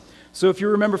So if you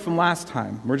remember from last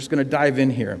time, we're just going to dive in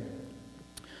here.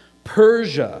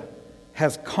 Persia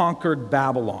has conquered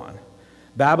Babylon.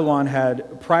 Babylon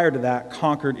had, prior to that,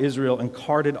 conquered Israel and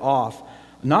carted off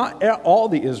not all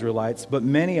the Israelites, but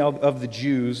many of the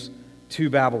Jews to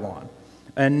Babylon.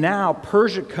 And now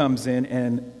Persia comes in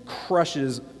and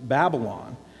crushes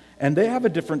Babylon. And they have a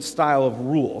different style of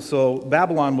rule. So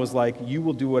Babylon was like, you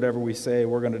will do whatever we say,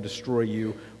 we're going to destroy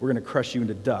you, we're going to crush you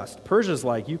into dust. Persia's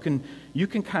like, you can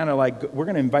kind of like, we're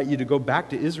going to invite you to go back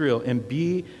to Israel and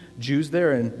be Jews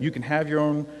there, and you can have your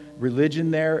own religion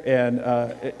there, and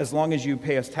as long as you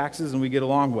pay us taxes and we get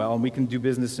along well and we can do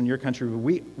business in your country,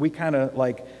 we kind of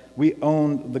like, we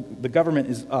own, the government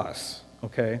is us,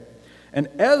 okay? And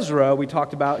Ezra, we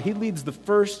talked about, he leads the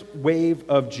first wave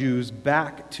of Jews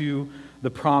back to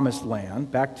the promised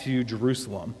land, back to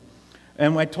Jerusalem.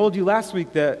 And I told you last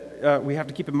week that we have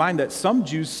to keep in mind that some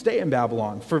Jews stay in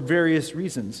Babylon for various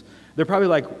reasons. They're probably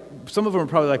like, some of them are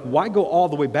probably like, why go all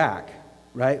the way back?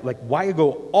 Right? Like, why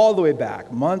go all the way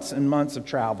back, months and months of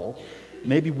travel,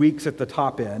 maybe weeks at the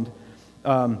top end,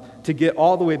 to get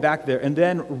all the way back there and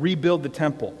then rebuild the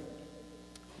temple.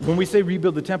 When we say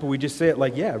rebuild the temple, we just say it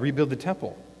like, yeah, rebuild the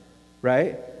temple,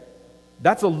 right?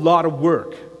 That's a lot of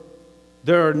work.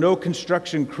 There are no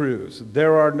construction crews.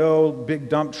 There are no big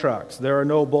dump trucks. There are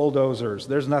no bulldozers.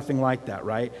 There's nothing like that,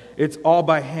 right? It's all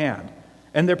by hand.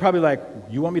 And they're probably like,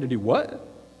 you want me to do what?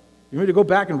 You want me to go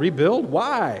back and rebuild?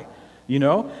 Why? You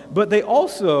know, but there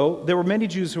were many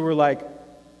Jews who were like,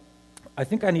 I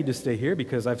think I need to stay here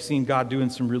because I've seen God doing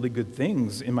some really good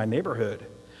things in my neighborhood.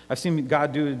 I've seen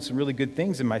God doing some really good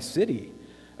things in my city.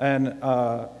 And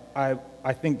I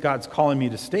think God's calling me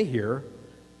to stay here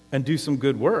and do some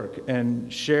good work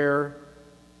and share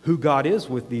who God is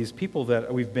with these people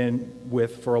that we've been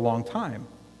with for a long time.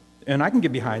 And I can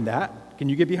get behind that. Can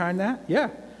you get behind that? Yeah.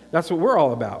 That's what we're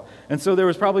all about. And so there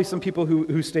was probably some people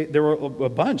who stayed, there were a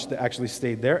bunch that actually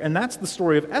stayed there, and that's the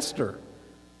story of Esther.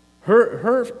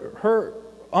 Her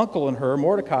uncle and her,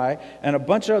 Mordecai, and a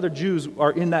bunch of other Jews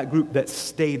are in that group that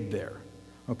stayed there,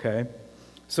 okay?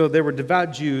 So they were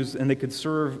devout Jews, and they could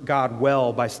serve God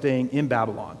well by staying in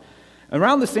Babylon.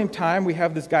 Around the same time, we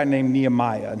have this guy named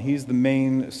Nehemiah, and he's the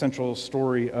main central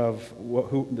story of,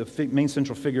 main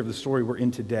central figure of the story we're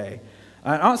in today.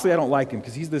 And honestly, I don't like him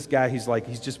because he's this guy, he's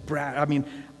just Brad. I mean,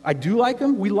 I do like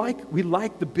him. We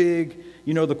like the big,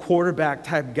 the quarterback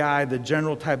type guy, the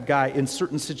general type guy in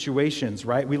certain situations,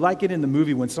 right? We like it in the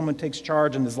movie when someone takes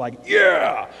charge and is like,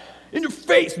 yeah, in your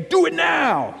face, do it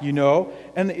now,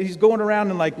 And he's going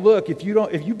around and like, look,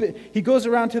 he goes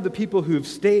around to the people who've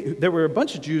stayed. There were a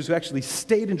bunch of Jews who actually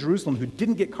stayed in Jerusalem who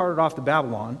didn't get carted off to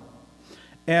Babylon.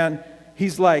 And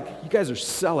he's like, you guys are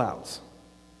sellouts.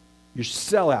 You're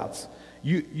sellouts.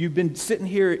 You've been sitting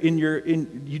here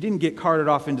you didn't get carted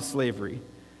off into slavery.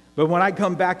 But when I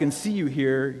come back and see you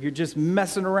here, you're just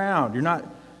messing around.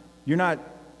 You're not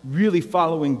really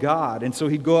following God. And so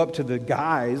he'd go up to the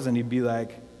guys and he'd be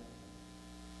like,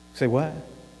 say what?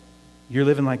 You're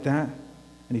living like that?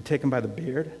 And he'd take them by the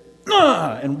beard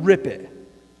and rip it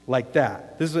like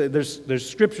that. There's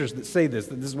scriptures that say that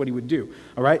this is what he would do.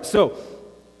 All right? So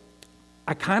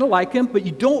I kind of like him, but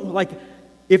you don't like.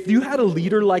 If you had a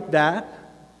leader like that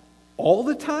all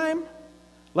the time,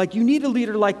 like you need a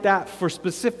leader like that for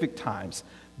specific times,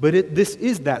 but this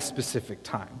is that specific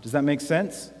time. Does that make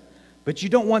sense? But you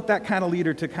don't want that kind of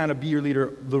leader to kind of be your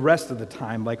leader the rest of the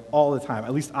time, like all the time.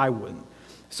 At least I wouldn't.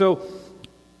 So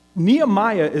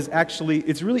Nehemiah is actually,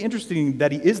 it's really interesting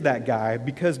that he is that guy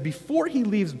because before he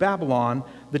leaves Babylon,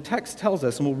 the text tells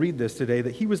us, and we'll read this today,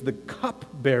 that he was the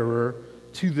cupbearer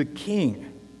to the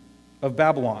king of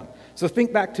Babylon. So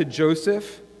think back to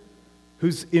Joseph,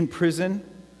 who's in prison,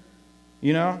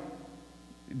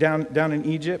 down in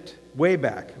Egypt, way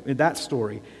back in that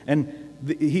story. And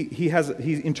he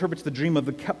interprets the dream of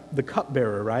the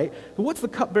cupbearer, right? But what's the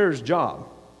cupbearer's job?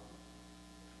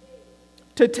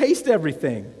 To taste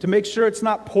everything, to make sure it's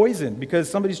not poisoned because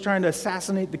somebody's trying to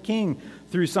assassinate the king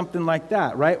through something like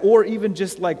that, right? Or even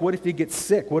just like, what if he gets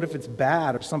sick? What if it's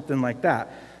bad or something like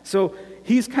that? So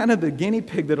he's kind of the guinea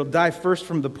pig that'll die first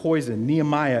from the poison,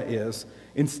 Nehemiah is,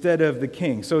 instead of the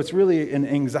king. So it's really an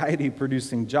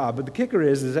anxiety-producing job. But the kicker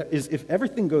is if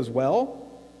everything goes well,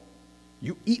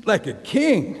 you eat like a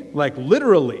king, like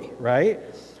literally, right?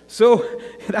 So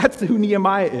that's who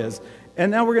Nehemiah is. And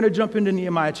now we're going to jump into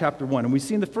Nehemiah chapter 1. And we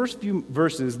see in the first few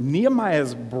verses,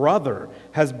 Nehemiah's brother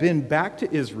has been back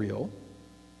to Israel,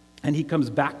 and he comes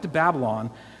back to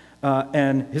Babylon,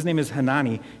 and his name is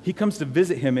Hanani. He comes to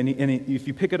visit him, and if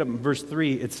you pick it up in verse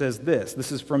 3, it says this.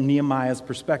 This is from Nehemiah's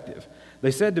perspective.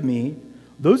 They said to me,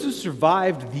 those who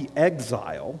survived the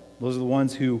exile, those are the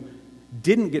ones who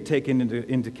didn't get taken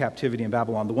into captivity in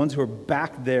Babylon, the ones who are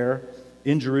back there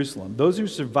in Jerusalem, those who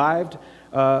survived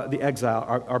the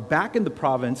exile are back in the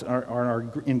province, are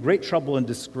in great trouble and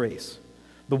disgrace.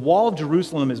 The wall of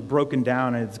Jerusalem is broken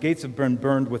down and its gates have been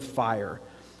burned with fire.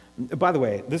 By the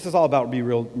way, this is all about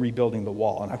rebuilding the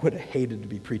wall, and I would have hated to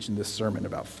be preaching this sermon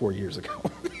about 4 years ago.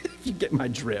 If you get my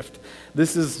drift.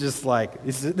 This is just like,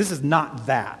 this is not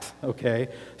that, okay?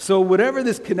 So whatever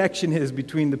this connection is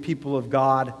between the people of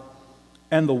God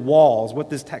and the walls, what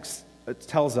this text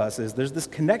tells us is there's this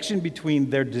connection between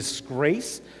their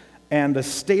disgrace and the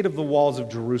state of the walls of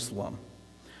Jerusalem.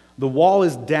 The wall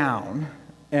is down,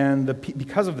 and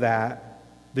because of that,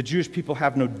 the Jewish people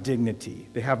have no dignity.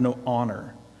 They have no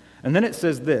honor. And then it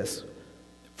says this,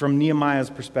 from Nehemiah's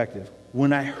perspective,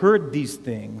 when I heard these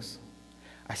things,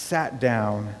 I sat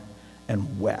down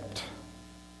and wept.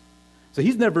 So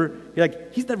he's never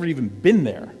even been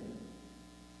there.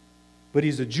 But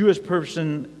he's a Jewish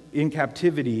person in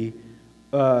captivity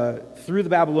through the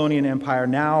Babylonian Empire,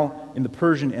 now in the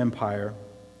Persian Empire.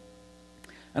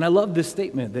 And I love this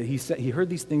statement that he heard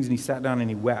these things and he sat down and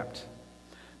he wept,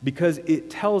 because it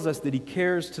tells us that he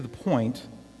cares to the point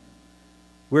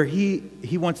where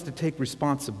he wants to take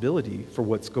responsibility for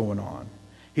what's going on.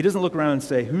 He doesn't look around and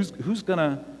say, who's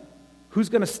gonna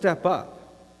step up?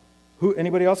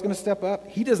 Anybody else going to step up?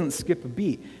 He doesn't skip a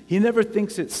beat. He never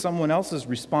thinks it's someone else's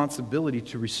responsibility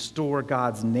to restore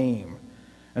God's name.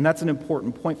 And that's an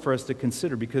important point for us to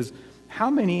consider, because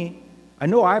I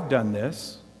know I've done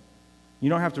this. You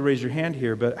don't have to raise your hand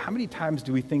here, but how many times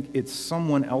do we think it's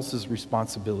someone else's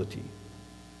responsibility?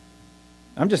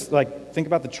 I'm just think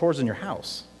about the chores in your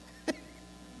house.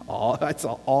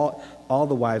 all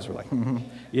the wives were like,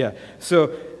 yeah.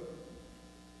 So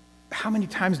how many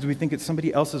times do we think it's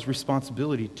somebody else's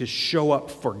responsibility to show up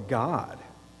for God?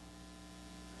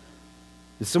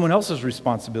 It's someone else's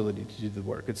responsibility to do the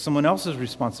work. It's someone else's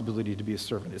responsibility to be a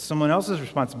servant. It's someone else's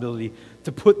responsibility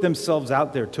to put themselves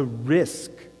out there, to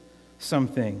risk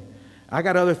something. I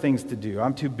got other things to do.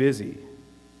 I'm too busy.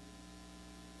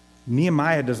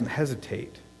 Nehemiah doesn't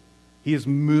hesitate. He is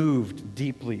moved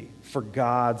deeply for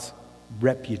God's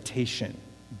reputation.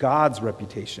 God's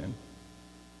reputation.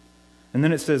 And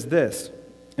then it says this,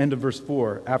 end of verse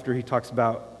 4, after he talks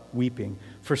about weeping.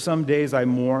 For some days I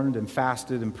mourned and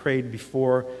fasted and prayed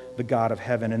before the God of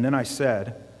heaven. And then I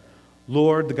said,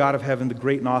 Lord, the God of heaven, the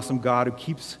great and awesome God who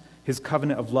keeps his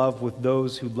covenant of love with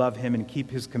those who love him and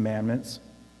keep his commandments.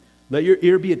 Let your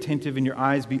ear be attentive and your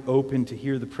eyes be open to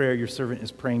hear the prayer your servant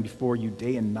is praying before you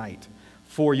day and night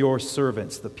for your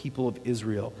servants, the people of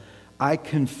Israel. I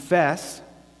confess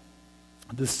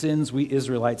the sins we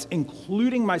Israelites,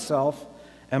 including myself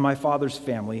and my father's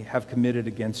family, have committed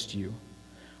against you.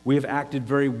 We have acted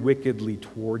very wickedly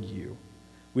toward you.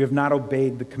 We have not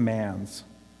obeyed the commands,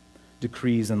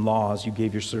 decrees, and laws you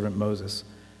gave your servant Moses.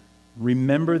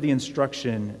 Remember the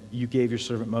instruction you gave your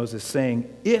servant Moses,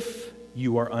 saying, if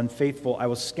you are unfaithful, I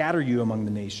will scatter you among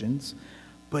the nations.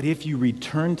 But if you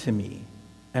return to me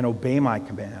and obey my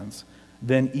commands,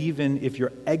 then even if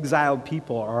your exiled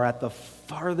people are at the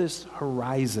farthest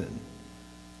horizon,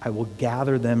 I will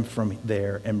gather them from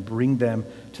there and bring them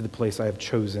to the place I have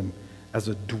chosen as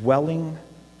a dwelling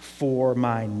for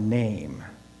my name.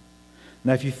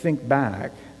 Now, if you think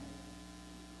back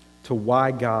to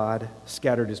why God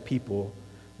scattered his people,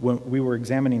 when we were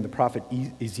examining the prophet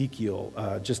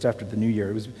Ezekiel just after the new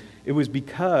year, it was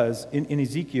because in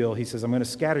Ezekiel, he says, I'm going to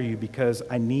scatter you because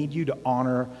I need you to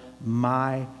honor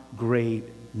my great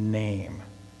name,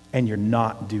 and you're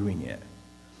not doing it.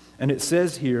 And it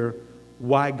says here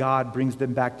why God brings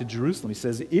them back to Jerusalem. He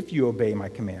says, if you obey my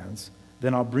commands,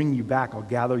 then I'll bring you back, I'll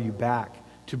gather you back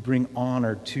to bring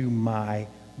honor to my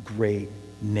great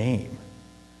name.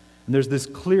 And there's this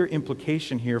clear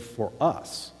implication here for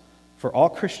us, for all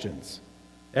Christians,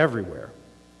 everywhere.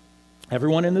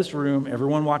 Everyone in this room,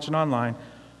 everyone watching online,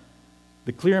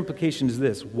 the clear implication is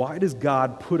this: why does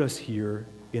God put us here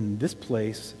in this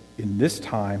place, in this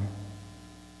time,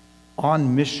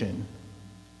 on mission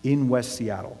in West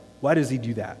Seattle? Why does he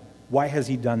do that? Why has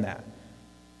he done that?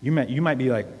 You might be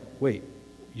like, wait,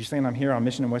 you're saying I'm here on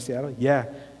mission in West Seattle? Yeah,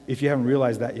 if you haven't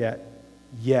realized that yet,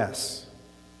 yes.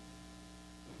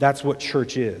 That's what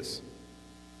church is.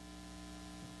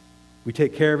 We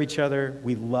take care of each other,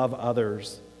 we love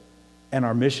others, and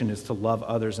our mission is to love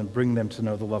others and bring them to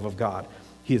know the love of God.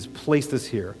 He has placed us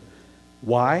here.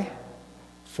 Why?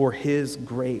 For his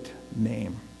great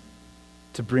name,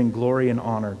 to bring glory and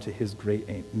honor to his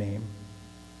great name.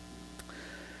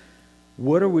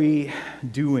 What are we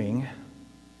doing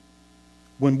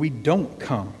when we don't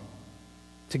come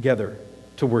together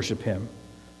to worship him?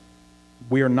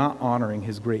 we are not honoring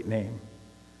his great name.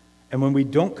 And when we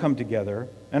don't come together,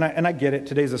 and I get it,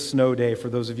 today's a snow day for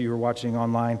those of you who are watching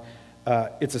online.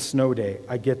 It's a snow day.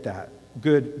 I get that.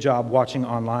 Good job watching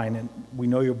online, and we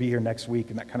know you'll be here next week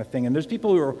and that kind of thing. And there's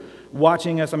people who are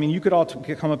watching us. I mean, you could all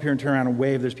come up here and turn around and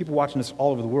wave. There's people watching us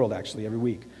all over the world, actually, every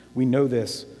week. We know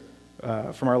this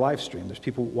from our live stream. There's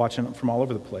people watching from all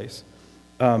over the place.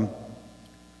 But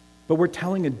we're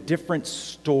telling a different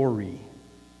story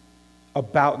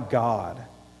about God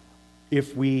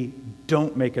if we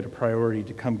don't make it a priority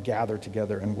to come gather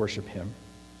together and worship him.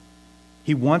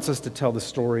 He wants us to tell the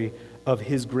story of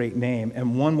his great name,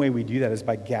 and one way we do that is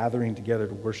by gathering together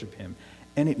to worship him.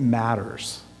 And it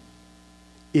matters.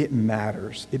 It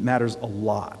matters. It matters a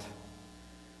lot.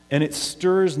 And it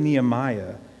stirs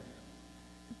Nehemiah.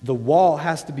 The wall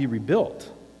has to be rebuilt,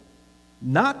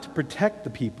 not to protect the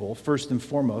people, first and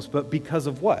foremost, but because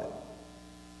of what?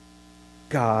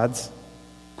 God's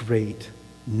great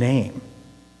name.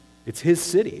 It's his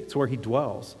city. It's where he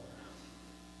dwells.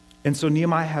 And so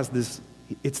Nehemiah has this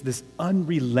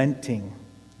unrelenting,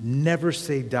 never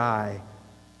say die,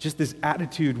 just this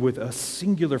attitude with a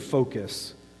singular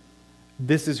focus.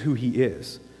 This is who he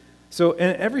is. So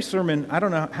in every sermon, I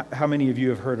don't know how many of you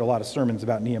have heard a lot of sermons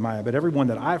about Nehemiah, but every one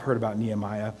that I've heard about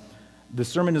Nehemiah, the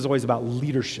sermon is always about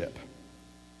leadership.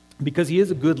 Because he is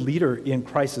a good leader in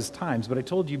crisis times, but I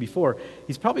told you before,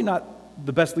 he's probably not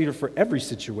the best leader for every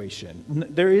situation.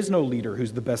 There is no leader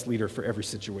who's the best leader for every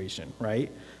situation,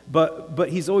 right? But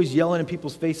he's always yelling in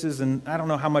people's faces, and I don't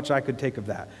know how much I could take of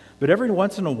that. But every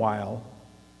once in a while,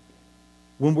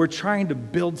 when we're trying to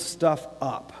build stuff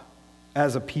up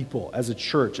as a people, as a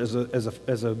church, as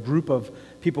a group of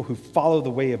people who follow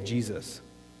the way of Jesus,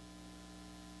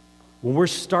 when we're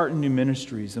starting new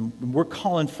ministries and we're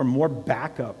calling for more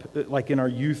backup, like in our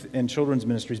youth and children's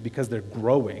ministries because they're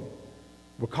growing,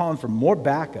 we're calling for more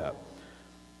backup.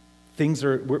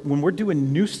 When we're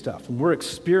doing new stuff, when we're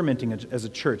experimenting as a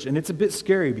church, and it's a bit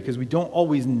scary because we don't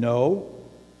always know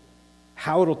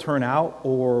how it'll turn out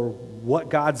or what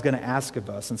God's going to ask of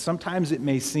us. And sometimes it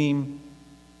may seem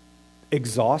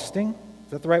exhausting.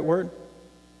 Is that the right word?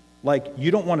 Like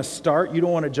you don't want to start, you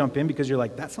don't want to jump in because you're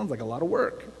like, that sounds like a lot of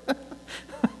work.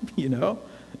 You know,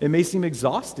 it may seem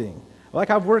exhausting. Like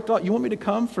I've worked out, you want me to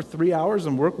come for 3 hours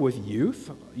and work with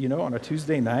youth, you know, on a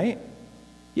Tuesday night?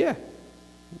 Yeah.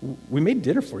 We made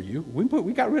dinner for you.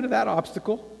 We got rid of that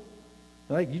obstacle.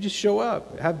 Like you just show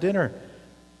up, have dinner,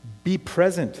 be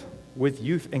present with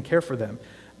youth and care for them.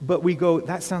 But we go,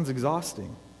 that sounds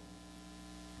exhausting.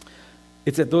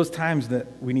 It's at those times that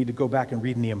we need to go back and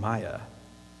read Nehemiah.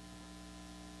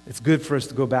 It's good for us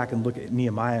to go back and look at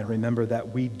Nehemiah and remember that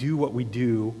we do what we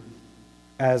do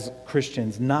as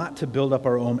Christians, not to build up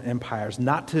our own empires,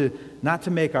 not to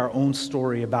make our own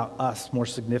story about us more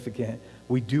significant.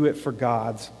 We do it for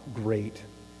God's great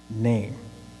name.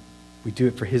 We do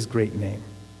it for his great name.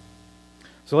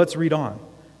 So let's read on.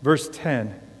 Verse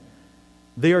 10,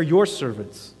 they are your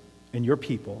servants and your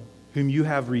people, whom you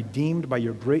have redeemed by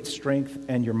your great strength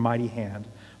and your mighty hand.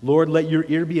 Lord, let your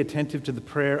ear be attentive to the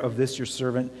prayer of this your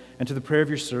servant and to the prayer of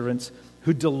your servants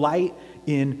who delight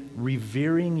in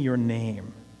revering your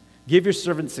name. Give your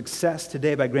servant success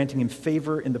today by granting him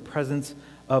favor in the presence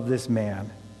of this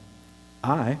man.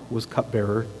 I was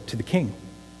cupbearer to the king.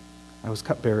 I was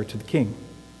cupbearer to the king.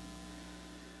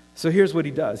 So here's what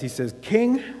he does. He says,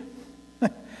 King,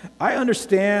 I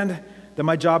understand that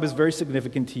my job is very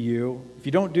significant to you. If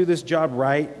you don't do this job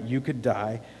right, you could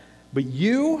die. But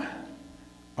you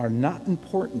are not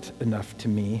important enough to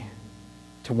me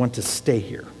to want to stay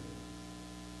here.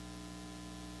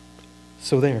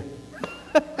 So there.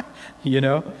 You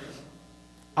know?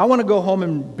 I want to go home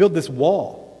and build this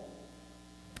wall.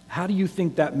 How do you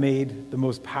think that made the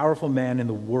most powerful man in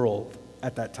the world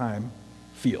at that time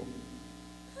feel?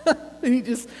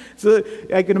 So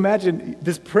I can imagine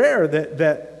this prayer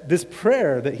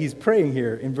that he's praying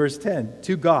here in verse 10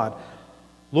 to God.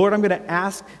 Lord, I'm going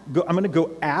to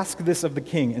go ask this of the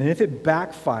king, and if it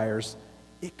backfires,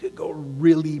 it could go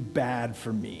really bad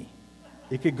for me.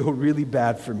 It could go really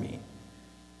bad for me.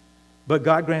 But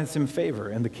God grants him favor,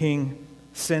 and the king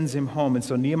sends him home. And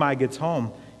so Nehemiah gets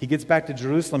home. He gets back to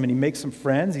Jerusalem, and he makes some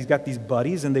friends. He's got these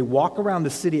buddies, and they walk around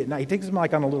the city at night. He takes them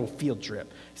like on a little field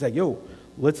trip. He's like, yo,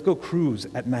 let's go cruise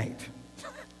at night.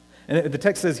 And the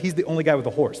text says he's the only guy with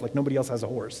a horse. Like nobody else has a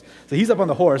horse. So he's up on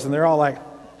the horse, and they're all like,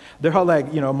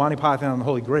 you know, Monty Python on the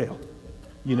Holy Grail,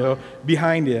 you know,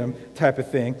 behind him type of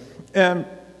thing. And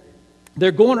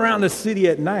they're going around the city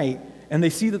at night, and they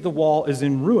see that the wall is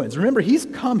in ruins. Remember, he's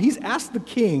asked the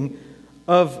king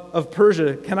of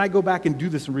Persia, can I go back and do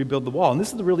this and rebuild the wall? And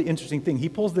this is the really interesting thing. He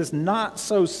pulls this not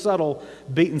so subtle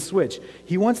bait and switch.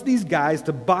 He wants these guys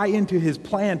to buy into his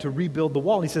plan to rebuild the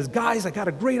wall. And he says, guys, I got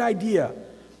a great idea.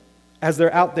 As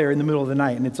they're out there in the middle of the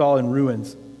night and it's all in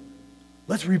ruins,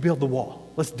 let's rebuild the wall.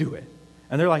 Let's do it.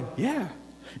 And they're like, yeah,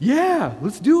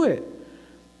 let's do it.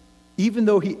 Even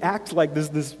though he acts like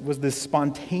this was this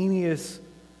spontaneous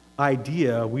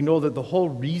idea, we know that the whole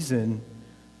reason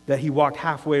that he walked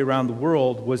halfway around the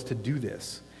world was to do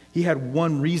this. He had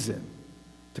one reason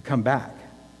to come back,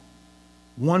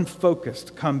 one focus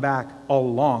to come back all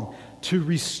along, to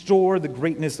restore the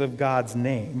greatness of God's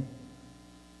name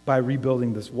by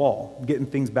rebuilding this wall, getting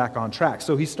things back on track.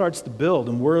 So he starts to build,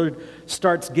 and word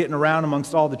starts getting around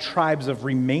amongst all the tribes of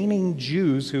remaining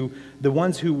Jews, the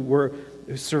ones who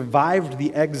survived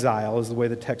the exile, is the way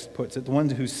the text puts it, the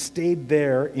ones who stayed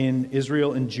there in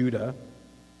Israel and Judah,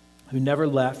 who never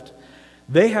left.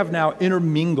 They have now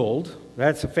intermingled.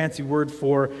 That's a fancy word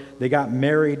for they got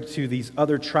married to these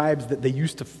other tribes that they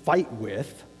used to fight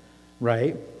with,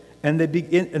 right? And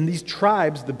these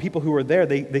tribes, the people who are there,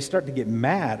 they start to get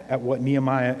mad at what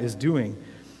Nehemiah is doing.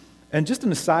 And just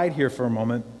an aside here for a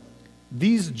moment,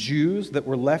 these Jews that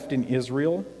were left in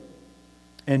Israel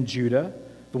and Judah,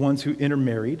 the ones who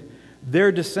intermarried,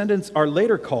 their descendants are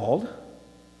later called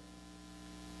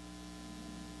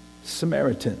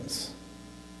Samaritans.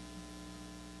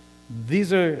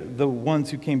 These are the ones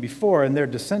who came before, and their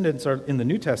descendants are in the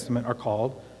New Testament are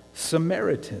called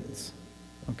Samaritans.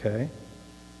 Okay?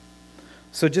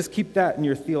 So just keep that in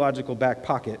your theological back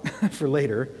pocket for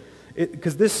later.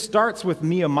 Because this starts with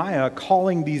Nehemiah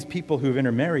calling these people who've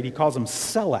intermarried, he calls them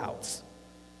sellouts.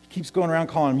 He keeps going around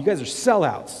calling them, you guys are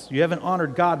sellouts. You haven't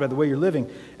honored God by the way you're living.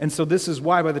 And so this is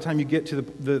why by the time you get to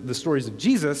the stories of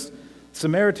Jesus,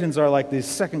 Samaritans are like these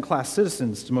second-class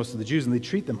citizens to most of the Jews, and they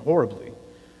treat them horribly.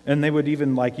 And they would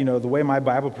even, the way my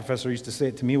Bible professor used to say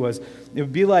it to me was, it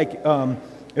would be like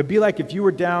if you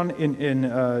were down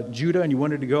in Judah and you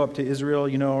wanted to go up to Israel,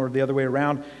 or the other way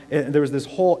around, and there was this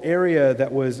whole area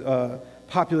that was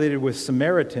populated with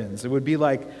Samaritans. It'd be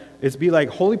like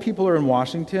holy people are in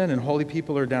Washington and holy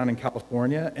people are down in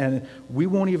California, and we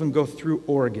won't even go through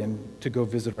Oregon to go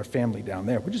visit our family down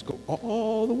there. We just go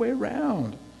all the way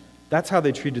around. That's how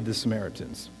they treated the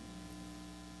Samaritans.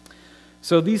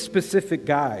 So these specific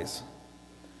guys,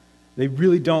 they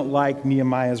really don't like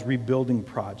Nehemiah's rebuilding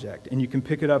project. And you can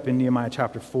pick it up in Nehemiah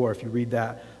chapter 4 if you read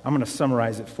that. I'm going to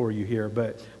summarize it for you here.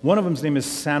 But one of them's name is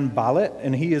Sanballat,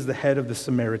 and he is the head of the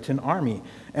Samaritan army.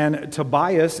 And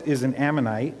Tobias is an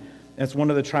Ammonite. That's one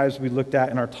of the tribes we looked at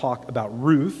in our talk about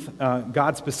Ruth.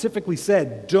 God specifically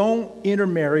said, don't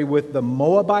intermarry with the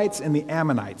Moabites and the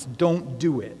Ammonites. Don't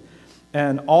do it.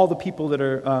 And all the people that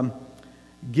are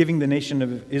giving the nation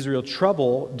of Israel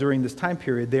trouble during this time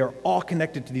period, they are all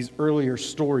connected to these earlier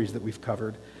stories that we've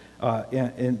covered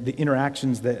and the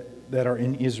interactions that are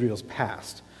in Israel's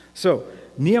past. So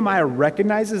Nehemiah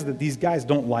recognizes that these guys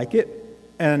don't like it,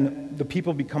 and the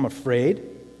people become afraid.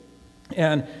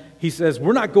 And he says,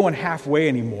 we're not going halfway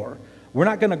anymore. We're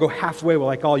not going to go halfway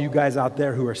like all you guys out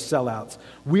there who are sellouts.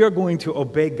 We are going to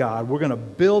obey God. We're going to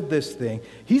build this thing.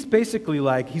 He's basically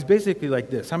like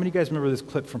this. How many of you guys remember this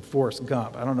clip from Forrest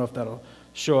Gump? I don't know if that'll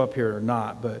show up here or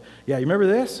not, but yeah, you remember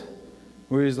this?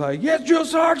 Where he's like, yes, Drill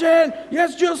Sergeant!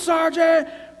 Yes, Drill Sergeant!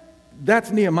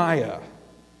 That's Nehemiah.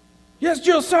 Yes,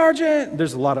 Drill Sergeant!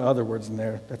 There's a lot of other words in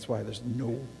there. That's why there's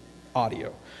no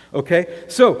audio. Okay?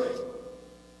 So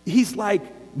he's like,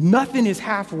 nothing is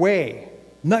halfway.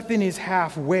 Nothing is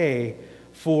halfway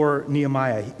for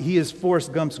Nehemiah. He is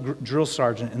Forrest Gump's drill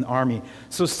sergeant in the army.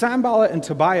 So Sanballat and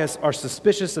Tobias are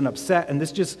suspicious and upset, and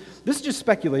this is just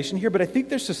speculation here, but I think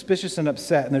they're suspicious and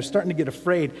upset, and they're starting to get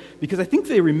afraid because I think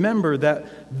they remember that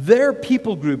their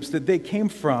people groups that they came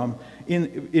from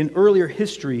in earlier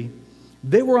history,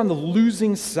 they were on the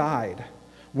losing side.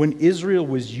 When Israel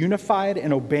was unified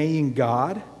and obeying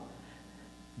God,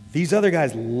 these other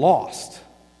guys lost.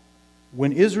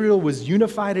 When Israel was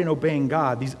unified and obeying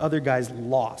God, these other guys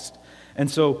lost. And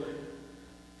so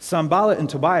Sanballat and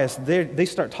Tobias, they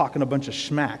start talking a bunch of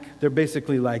schmack. They're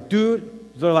basically like, they're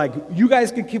like, you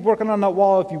guys can keep working on that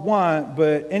wall if you want,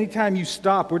 but anytime you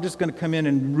stop, we're just going to come in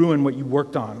and ruin what you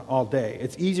worked on all day.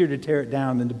 It's easier to tear it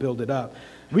down than to build it up.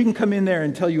 We can come in there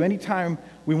and tell you anytime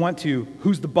we want to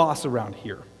who's the boss around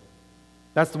here.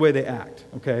 That's the way they act,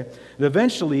 okay? And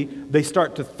eventually, they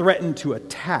start to threaten to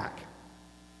attack.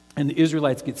 And the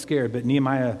Israelites get scared, but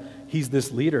Nehemiah, he's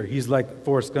this leader. He's like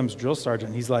Forrest Gump's drill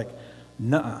sergeant. He's like,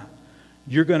 nuh-uh.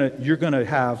 You're gonna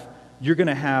have you're going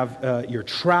to have your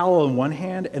trowel in one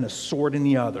hand and a sword in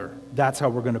the other. That's how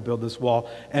we're going to build this wall.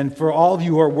 And for all of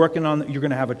you who are working on it, you're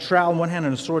going to have a trowel in one hand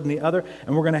and a sword in the other,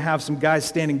 and we're going to have some guys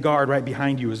standing guard right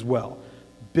behind you as well.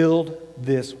 Build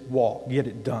this wall. Get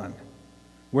it done.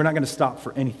 We're not going to stop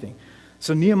for anything.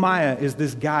 So Nehemiah is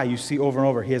this guy you see over and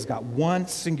over. He has got one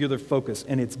singular focus,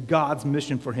 and it's God's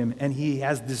mission for him, and he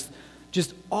has this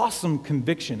just awesome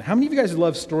conviction. How many of you guys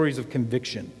love stories of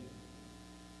conviction?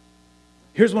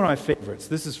 Here's one of my favorites.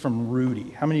 This is from Rudy.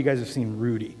 How many of you guys have seen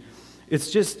Rudy? It's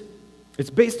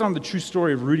based on the true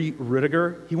story of Rudy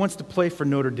Ruettiger. He wants to play for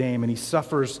Notre Dame, and he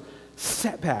suffers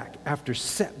setback after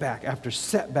setback after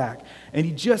setback. And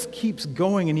he just keeps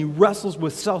going, and he wrestles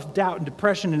with self-doubt and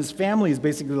depression, and his family is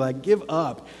basically like, give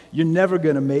up. You're never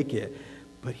going to make it.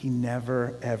 But he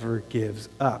never, ever gives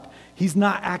up. He's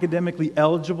not academically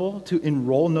eligible to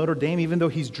enroll Notre Dame, even though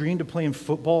he's dreamed of playing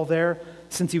football there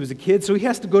since he was a kid. So he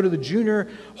has to go to the junior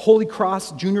Holy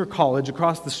Cross Junior College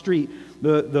across the street.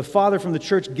 The father from the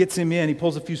church gets him in. He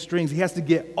pulls a few strings. He has to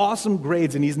get awesome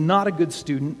grades, and he's not a good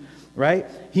student, right?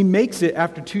 He makes it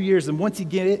after 2 years, and once he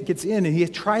gets in, and he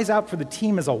tries out for the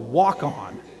team as a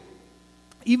walk-on,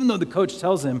 even though the coach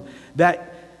tells him that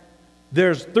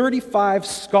there's 35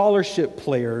 scholarship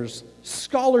players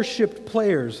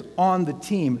on the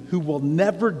team who will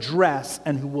never dress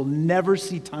and who will never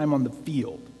see time on the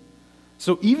field.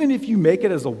 So even if you make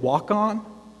it as a walk-on,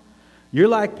 you're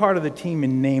like part of the team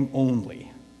in name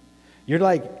only. You're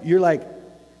like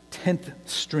 10th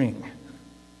string,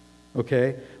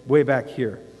 okay? Way back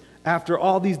here. After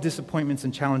all these disappointments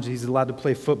and challenges, he's allowed to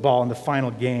play football in the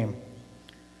final game.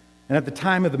 And at the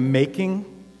time of the making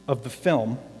of the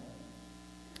film,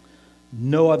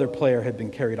 no other player had been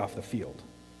carried off the field.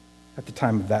 At the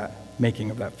time of that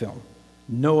making of that film,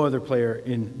 no other player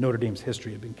in Notre Dame's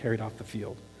history had been carried off the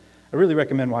field. I really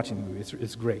recommend watching the movie.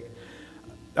 It's great.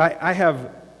 I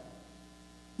have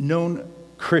known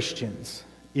Christians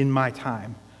in my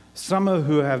time, some of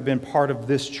who have been part of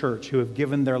this church, who have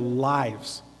given their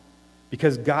lives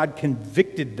because God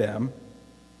convicted them.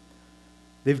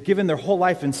 They've given their whole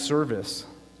life in service,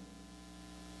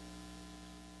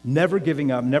 never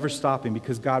giving up, never stopping,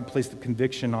 because God placed a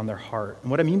conviction on their heart.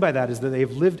 And what I mean by that is that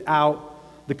they've lived out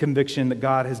the conviction that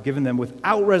God has given them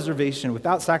without reservation,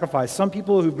 without sacrifice. Some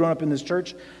people who've grown up in this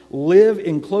church live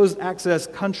in closed access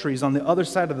countries on the other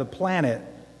side of the planet,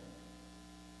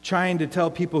 trying to tell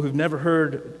people who've never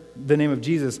heard the name of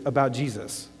Jesus about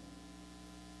Jesus.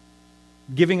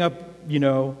 Giving up,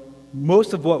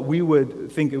 most of what we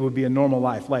would think it would be a normal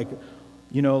life. Like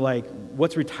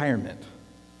what's retirement?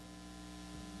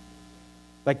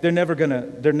 Like they're never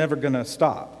gonna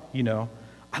stop,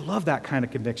 I love that kind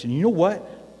of conviction. You know what?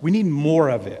 We need more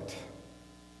of it.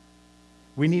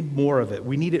 We need more of it.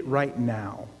 We need it right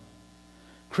now.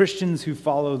 Christians who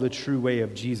follow the true way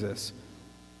of Jesus.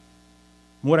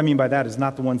 What I mean by that is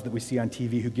not the ones that we see on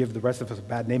TV who give the rest of us a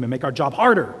bad name and make our job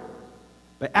harder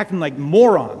by acting like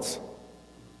morons.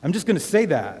 I'm just going to say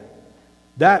that.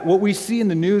 That what we see in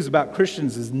the news about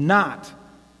Christians is not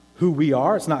who we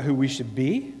are. It's not who we should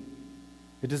be.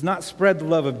 It does not spread the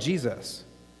love of Jesus.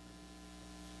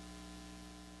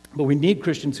 But we need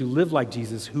Christians who live like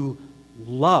Jesus, who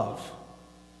love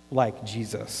like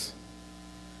Jesus.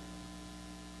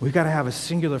 We've got to have a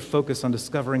singular focus on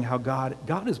discovering how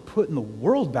God is putting the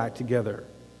world back together,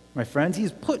 my friends.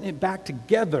 He's putting it back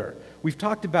together. We've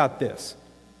talked about this.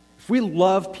 If we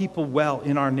love people well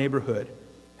in our neighborhood,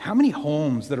 how many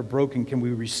homes that are broken can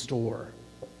we restore?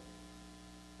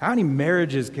 How many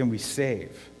marriages can we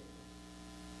save?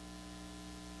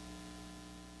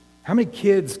 How many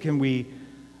kids can we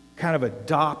kind of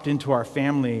adopt into our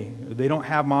family? They don't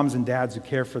have moms and dads who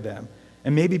care for them.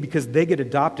 And maybe because they get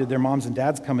adopted, their moms and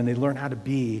dads come and they learn how to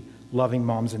be loving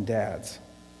moms and dads.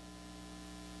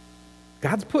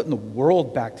 God's putting the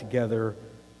world back together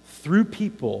through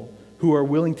people who are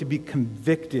willing to be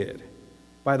convicted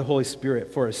by the Holy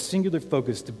Spirit for a singular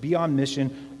focus, to be on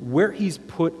mission where He's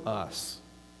put us,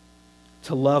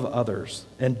 to love others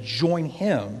and join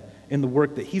Him in the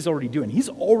work that He's already doing. He's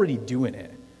already doing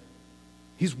it.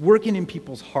 He's working in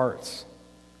people's hearts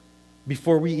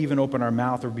before we even open our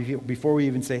mouth, or before we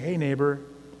even say, hey, neighbor,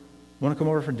 want to come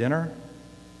over for dinner?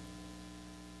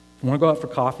 Want to go out for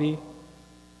coffee?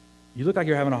 You look like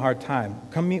you're having a hard time.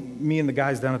 Come meet me and the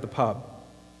guys down at the pub.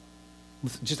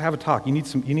 Let's just have a talk. You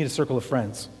need a circle of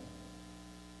friends.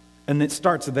 And it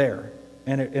starts there,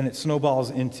 and it snowballs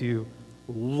into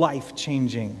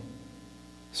life-changing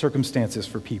circumstances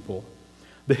for people.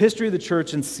 The history of the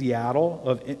church in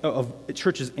Seattle, of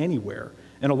churches anywhere,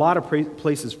 and a lot of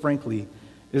places, frankly,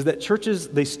 is that churches,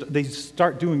 they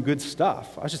start doing good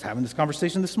stuff. I was just having this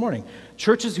conversation this morning.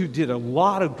 Churches who did a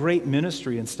lot of great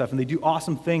ministry and stuff, and they do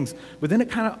awesome things, but then it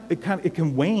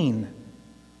can wane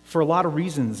for a lot of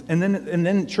reasons. And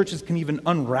then churches can even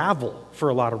unravel for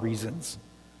a lot of reasons.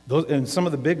 And some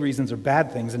of the big reasons are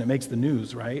bad things, and it makes the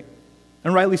news, right?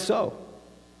 And rightly so.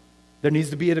 There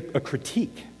needs to be a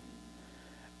critique.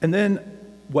 And then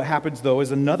what happens, though,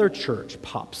 is another church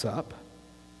pops up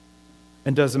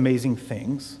and does amazing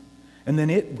things, and then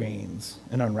it wanes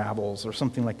and unravels or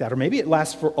something like that. Or maybe it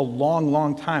lasts for a long,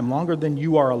 long time, longer than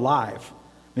you are alive.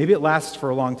 Maybe it lasts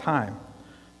for a long time.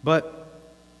 But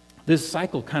this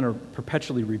cycle kind of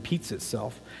perpetually repeats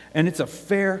itself, and it's a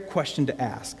fair question to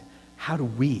ask. How do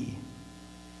we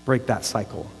break that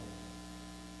cycle?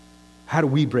 How do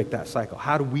we break that cycle?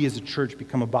 How do we as a church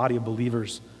become a body of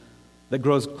believers that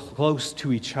grows close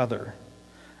to each other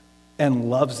and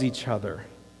loves each other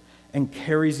and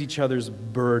carries each other's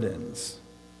burdens?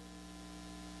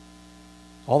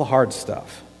 All the hard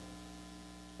stuff.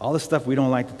 All the stuff we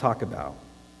don't like to talk about.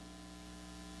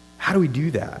 How do we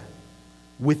do that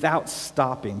without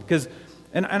stopping? Because,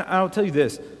 and I'll tell you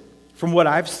this, from what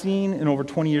I've seen in over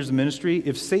 20 years of ministry,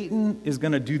 if Satan is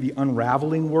going to do the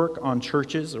unraveling work on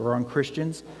churches or on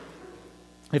Christians,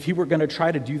 if he were going to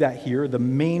try to do that here, the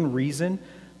main reason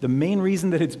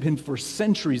that it's been for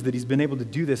centuries that he's been able to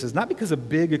do this is not because of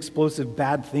big, explosive,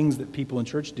 bad things that people in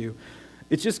church do.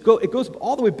 It goes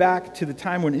all the way back to the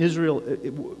time when Israel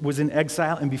was in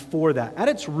exile and before that. At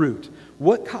its root,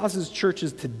 what causes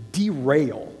churches to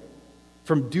derail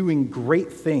from doing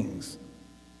great things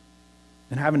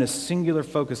and having a singular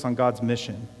focus on God's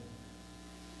mission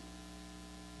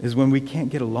is when we can't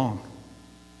get along,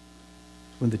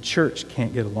 when the church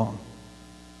can't get along.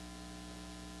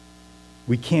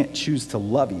 We can't choose to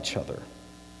love each other.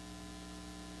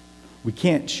 We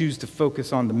can't choose to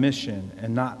focus on the mission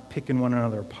and not picking one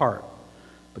another apart.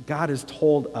 But God has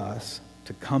told us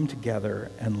to come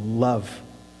together and love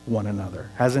one another,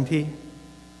 hasn't He?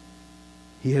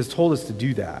 He has told us to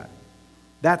do that.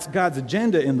 That's God's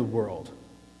agenda in the world.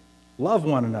 Love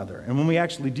one another. And when we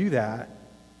actually do that,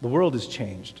 the world is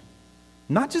changed.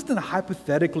 Not just in a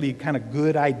hypothetically kind of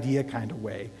good idea kind of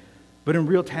way, but in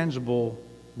real tangible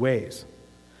ways.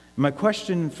 And my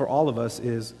question for all of us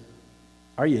is,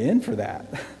 are you in for that?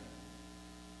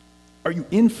 Are you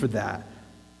in for that?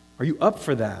 Are you up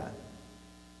for that?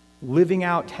 Living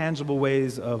out tangible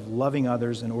ways of loving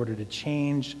others in order to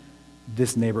change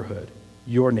this neighborhood,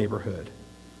 your neighborhood.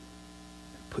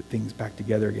 Put things back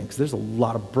together again, because there's a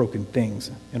lot of broken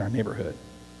things in our neighborhood.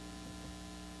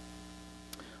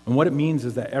 And what it means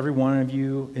is that every one of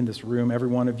you in this room, every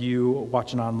one of you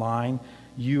watching online,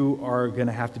 you are going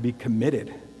to have to be committed.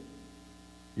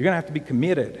 You're going to have to be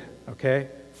committed, okay?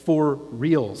 For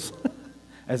reals,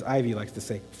 as Ivy likes to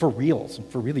say. For reals,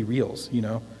 for really reals, you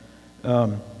know.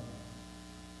 You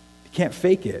can't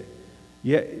fake it.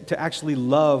 To actually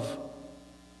love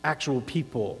actual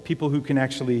people, people who can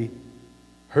actually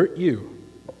hurt you.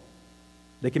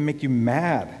 They can make you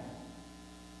mad.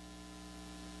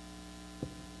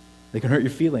 They can hurt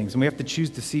your feelings. And we have to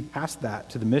choose to see past that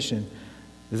to the mission.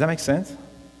 Does that make sense?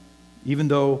 Even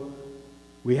though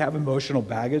we have emotional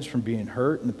baggage from being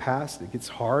hurt in the past, it gets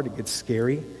hard, it gets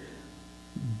scary.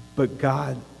 But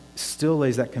God still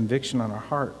lays that conviction on our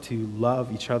heart to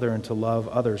love each other and to love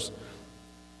others.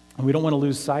 And we don't want to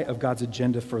lose sight of God's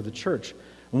agenda for the church.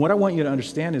 And what I want you to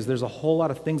understand is there's a whole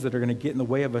lot of things that are going to get in the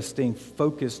way of us staying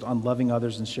focused on loving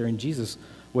others and sharing Jesus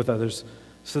with others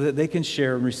so that they can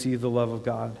share and receive the love of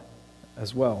God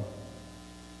as well.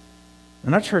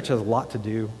 And our church has a lot to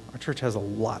do. Our church has a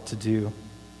lot to do.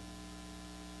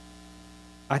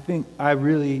 I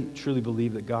really, truly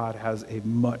believe that God has a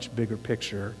much bigger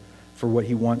picture for what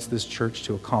He wants this church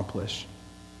to accomplish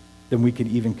than we could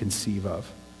even conceive of.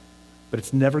 But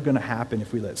it's never going to happen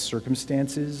if we let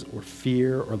circumstances or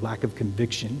fear or lack of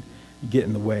conviction get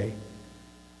in the way.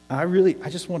 I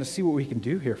just want to see what we can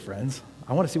do here, friends.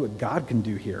 I want to see what God can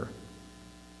do here.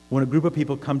 When a group of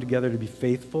people come together to be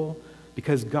faithful,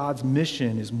 because God's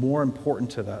mission is more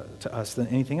important to us than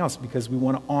anything else, because we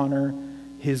want to honor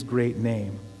His great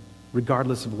name,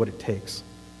 regardless of what it takes.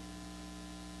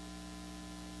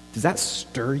 Does that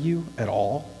stir you at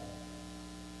all?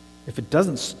 If it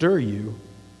doesn't stir you,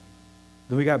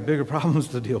 then we got bigger problems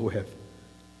to deal with.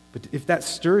 But if that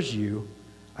stirs you,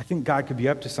 I think God could be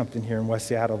up to something here in West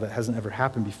Seattle that hasn't ever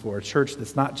happened before. A church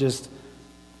that's not just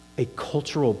a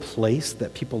cultural place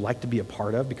that people like to be a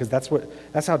part of, because that's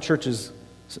how churches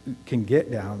can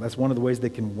get down. That's one of the ways they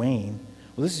can wane.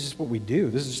 Well, this is just what we do.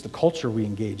 This is just the culture we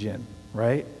engage in,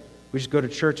 right? We just go to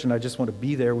church and I just want to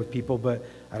be there with people, but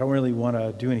I don't really want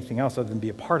to do anything else other than be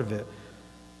a part of it.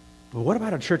 But what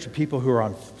about a church of people who are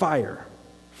on fire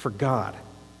for God?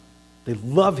 They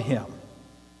love him,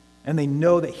 and they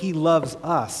know that he loves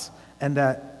us, and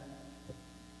that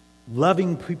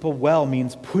loving people well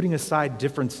means putting aside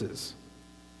differences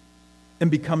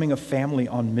and becoming a family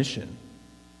on mission.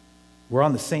 We're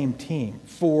on the same team,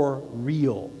 for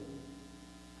real.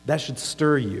 That should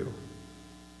stir you.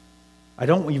 I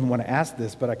don't even want to ask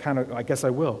this, but I guess I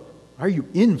will. Are you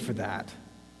in for that?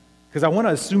 Because I want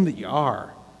to assume that you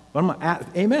are. But I'm going to ask,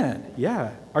 amen,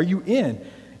 yeah. Are you in?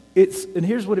 And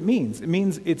here's what it means. It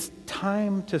means it's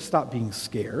time to stop being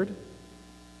scared.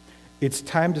 It's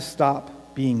time to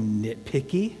stop being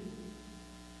nitpicky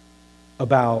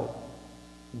about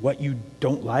what you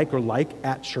don't like or like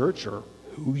at church, or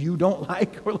who you don't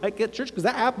like or like at church, because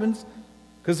that happens.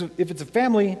 Because if it's a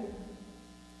family,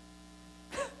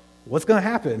 what's going to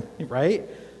happen, right?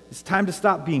 It's time to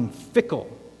stop being fickle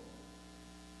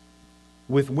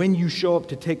with when you show up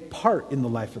to take part in the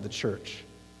life of the church.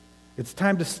 It's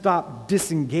time to stop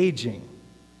disengaging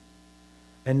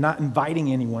and not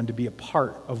inviting anyone to be a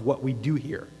part of what we do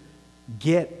here.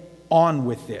 Get on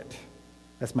with it.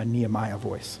 That's my Nehemiah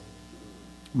voice.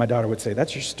 My daughter would say,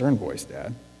 that's your stern voice,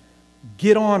 Dad.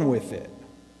 Get on with it.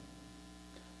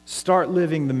 Start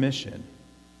living the mission.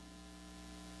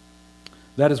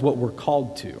 That is what we're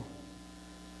called to.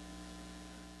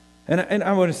 And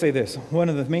I want to say this. One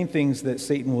of the main things that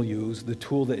Satan will use, the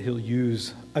tool that he'll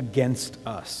use against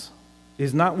us,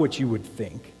 is not what you would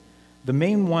think. The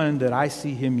main one that I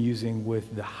see him using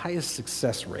with the highest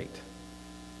success rate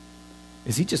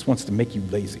is he just wants to make you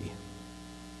lazy.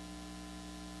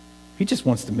 He just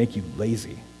wants to make you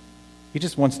lazy. He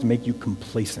just wants to make you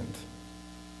complacent.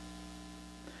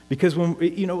 Because when,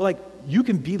 you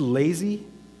can be lazy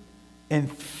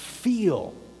and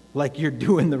feel like you're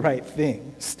doing the right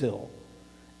thing still.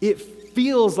 It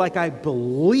feels like I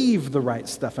believe the right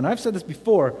stuff. And I've said this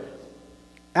before,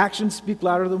 actions speak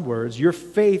louder than words. Your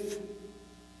faith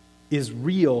is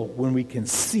real when we can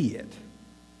see it.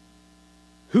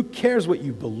 Who cares what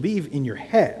you believe in your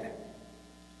head?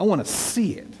 I want to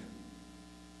see it.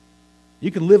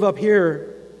 You can live up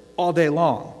here all day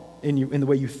long in the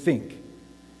way you think.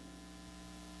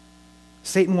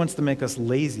 Satan wants to make us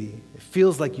lazy. It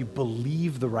feels like you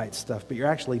believe the right stuff, but you're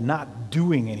actually not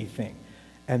doing anything.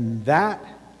 And that,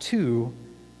 too,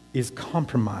 is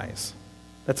compromise.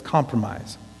 That's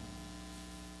compromise.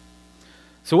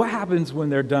 So what happens when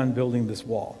they're done building this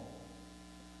wall?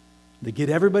 They get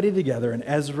everybody together, and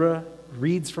Ezra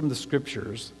reads from the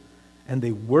scriptures, and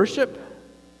they worship,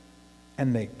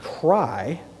 and they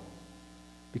cry,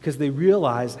 because they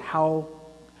realize how,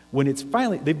 when it's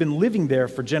finally, they've been living there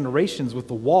for generations with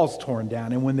the walls torn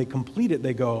down, and when they complete it,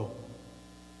 they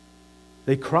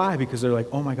cry because they're like,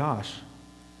 oh my gosh,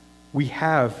 we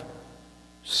have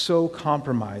so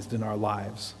compromised in our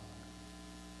lives.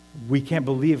 We can't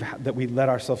believe that we let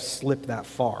ourselves slip that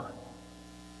far.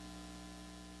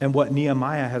 And what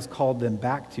Nehemiah has called them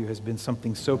back to has been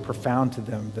something so profound to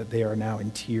them that they are now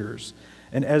in tears.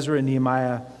 And Ezra and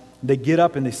Nehemiah, they get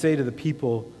up and they say to the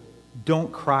people,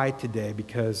 don't cry today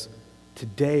because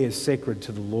today is sacred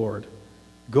to the Lord.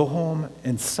 Go home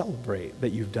and celebrate that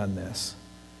you've done this,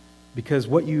 because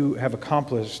what you have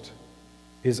accomplished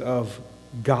is of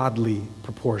godly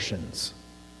proportions.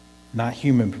 Not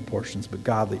human proportions, but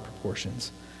godly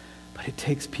proportions. But it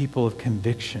takes people of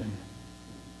conviction,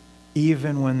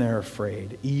 even when they're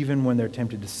afraid, even when they're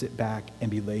tempted to sit back and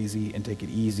be lazy and take it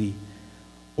easy,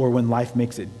 or when life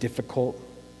makes it difficult,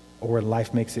 or when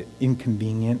life makes it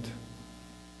inconvenient.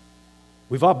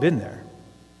 We've all been there.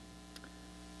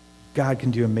 God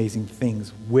can do amazing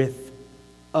things with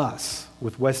us,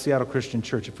 with West Seattle Christian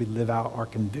Church, if we live out our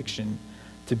conviction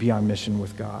to be on mission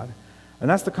with God. And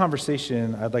that's the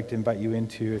conversation I'd like to invite you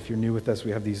into. If you're new with us,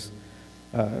 we have these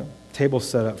tables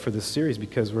set up for this series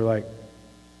because we're like,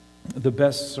 the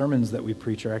best sermons that we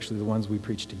preach are actually the ones we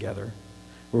preach together,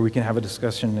 where we can have a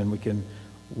discussion and we can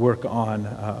work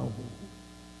on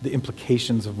the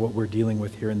implications of what we're dealing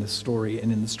with here in this story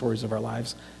and in the stories of our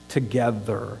lives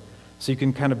together. So you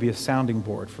can kind of be a sounding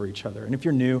board for each other. And if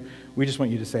you're new, we just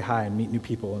want you to say hi and meet new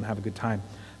people and have a good time.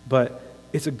 But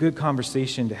it's a good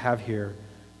conversation to have here.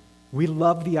 We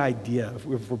love the idea, if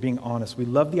we're being honest, we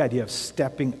love the idea of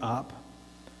stepping up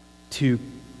to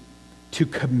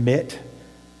commit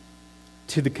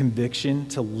to the conviction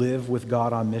to live with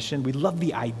God on mission. We love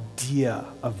the idea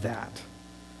of that.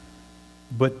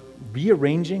 But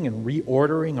rearranging and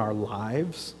reordering our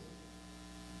lives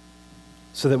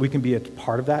so that we can be a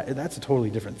part of that, that's a totally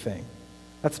different thing.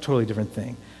 That's a totally different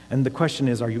thing. And the question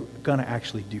is, are you going to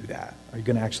actually do that? Are you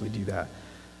going to actually do that?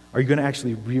 Are you going to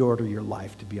actually reorder your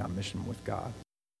life to be on mission with God?